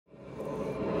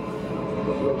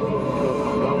Are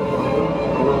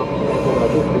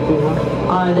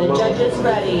the judges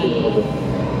ready?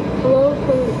 Hello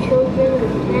from the children of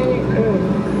planet Earth.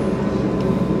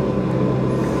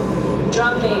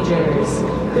 Drum majors,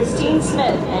 Christine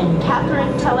Smith and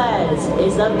Catherine Telez.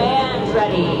 Is the band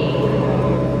ready?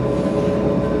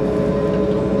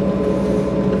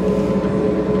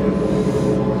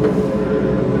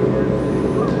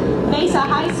 Mesa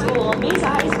High School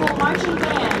Marching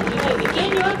Band, you may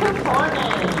begin your performance.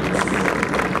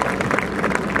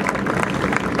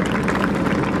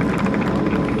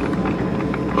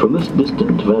 From this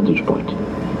distant vantage point,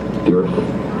 the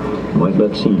Earth might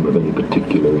not seem of any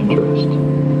particular interest.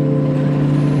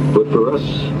 But for us,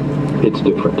 it's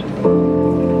different.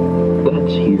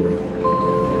 That's here.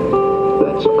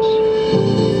 That's us.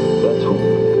 That's home.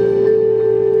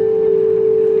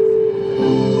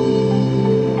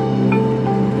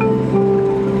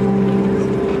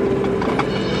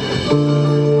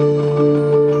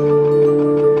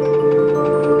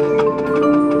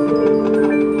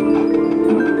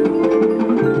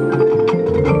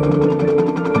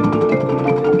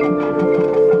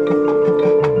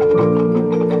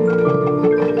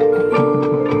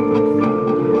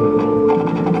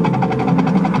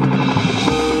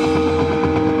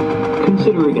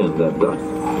 Consider again that dot.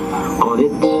 On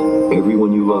it,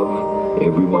 everyone you love,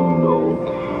 everyone you know,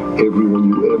 everyone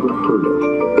you ever heard of,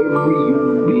 every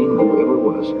human being who ever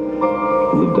was,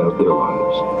 lived out their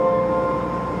lives.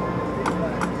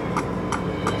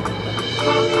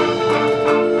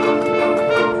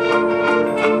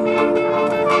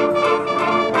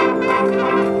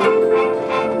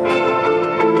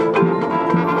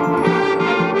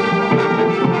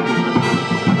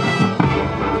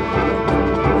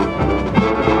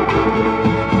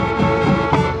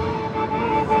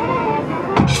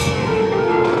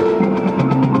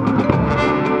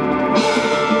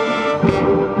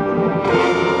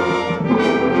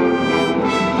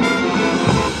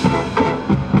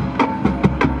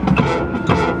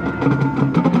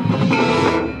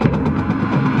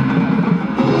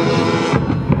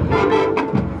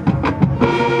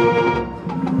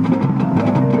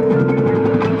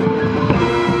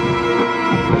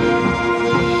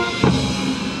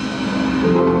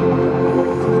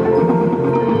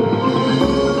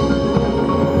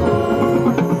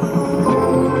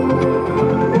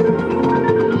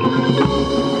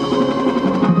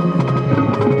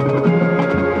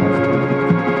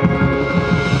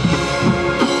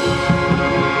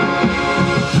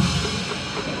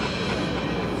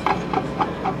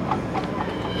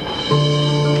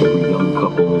 Every young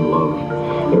couple in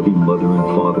love, every mother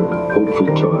and father, hopeful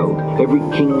child, every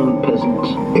king and peasant,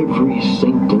 every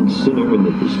saint and sinner in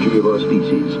the history of our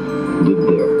species lived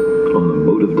there on the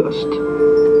mote of dust,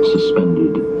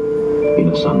 suspended in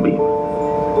a sunbeam.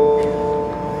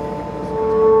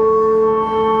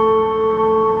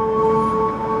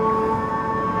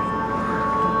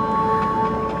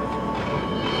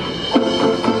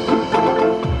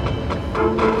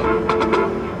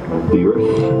 The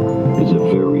Earth is a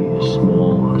very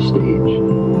small stage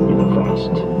in a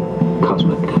vast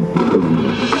cosmic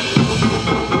arena.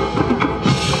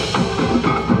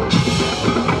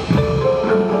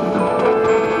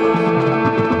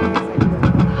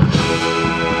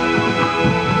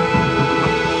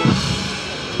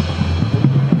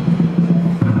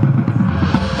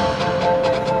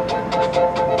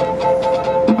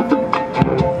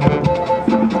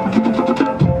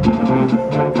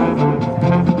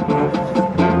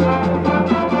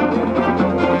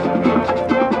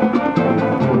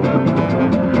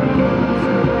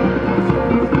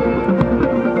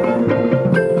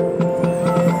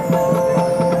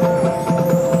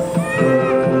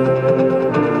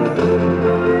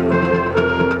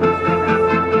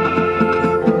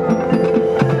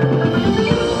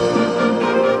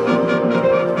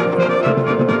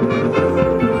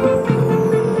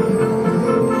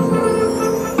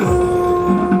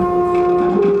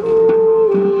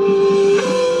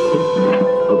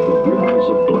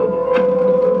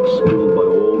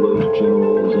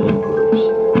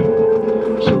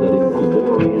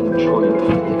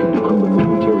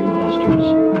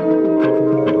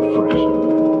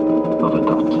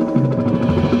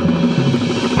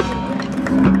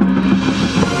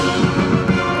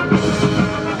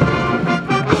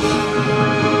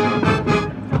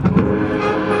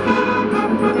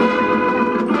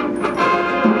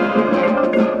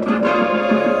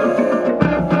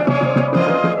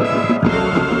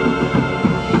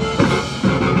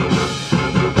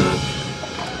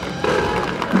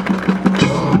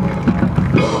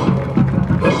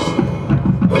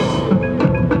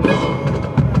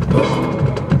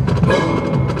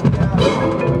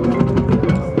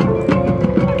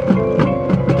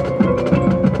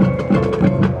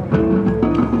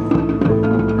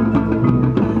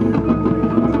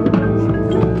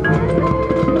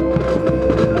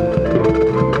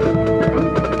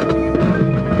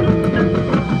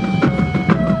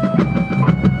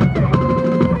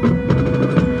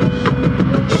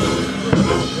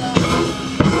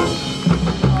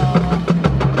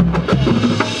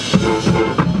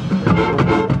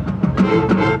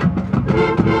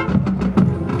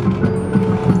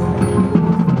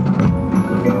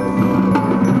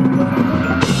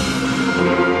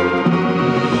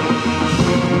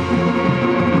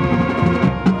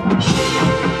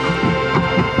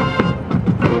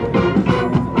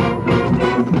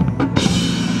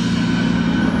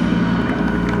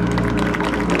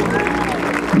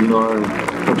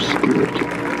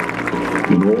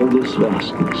 this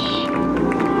vastness,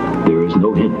 there is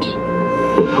no hint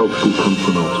that help will come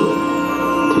from elsewhere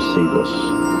to save us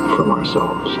from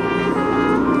ourselves.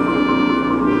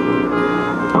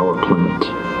 Our planet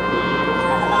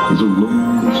is a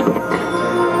lonely speck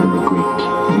in the great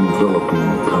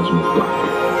enveloping cosmic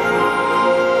dark.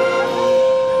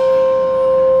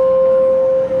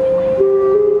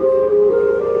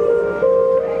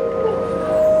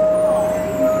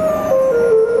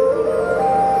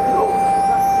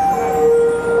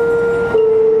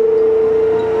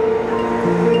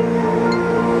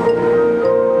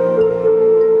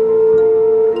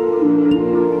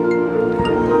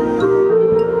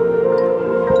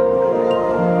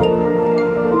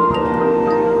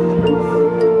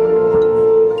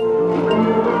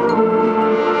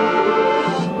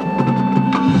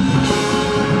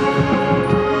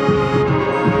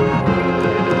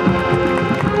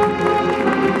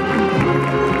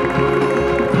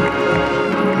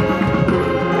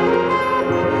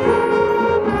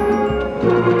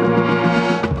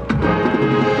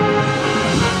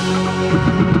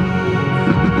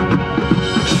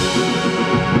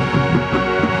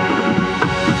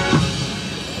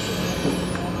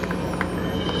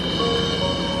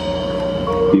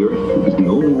 The Earth is the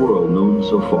only world known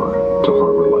so far to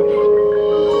harbor life.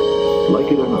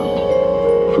 Like it or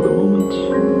not, for the moment,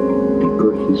 the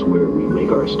Earth is where we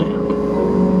make our stand.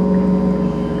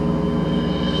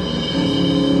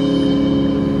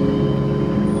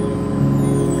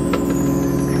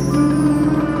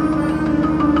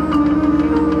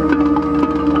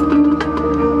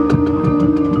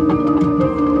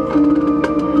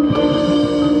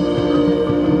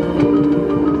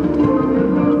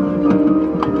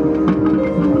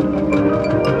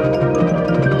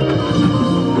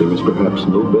 Perhaps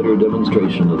no better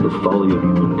demonstration of the folly of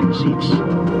human conceits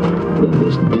than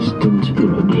this distant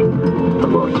image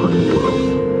of our tiny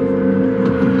world.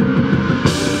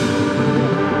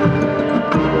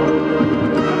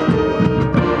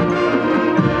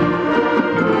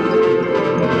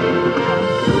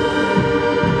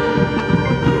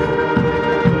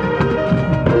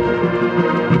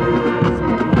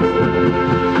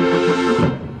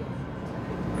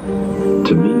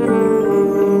 To me,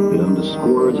 it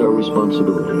underscores our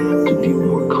responsibility to deal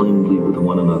more kindly with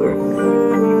one another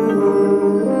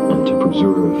and to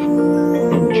preserve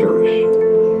and cherish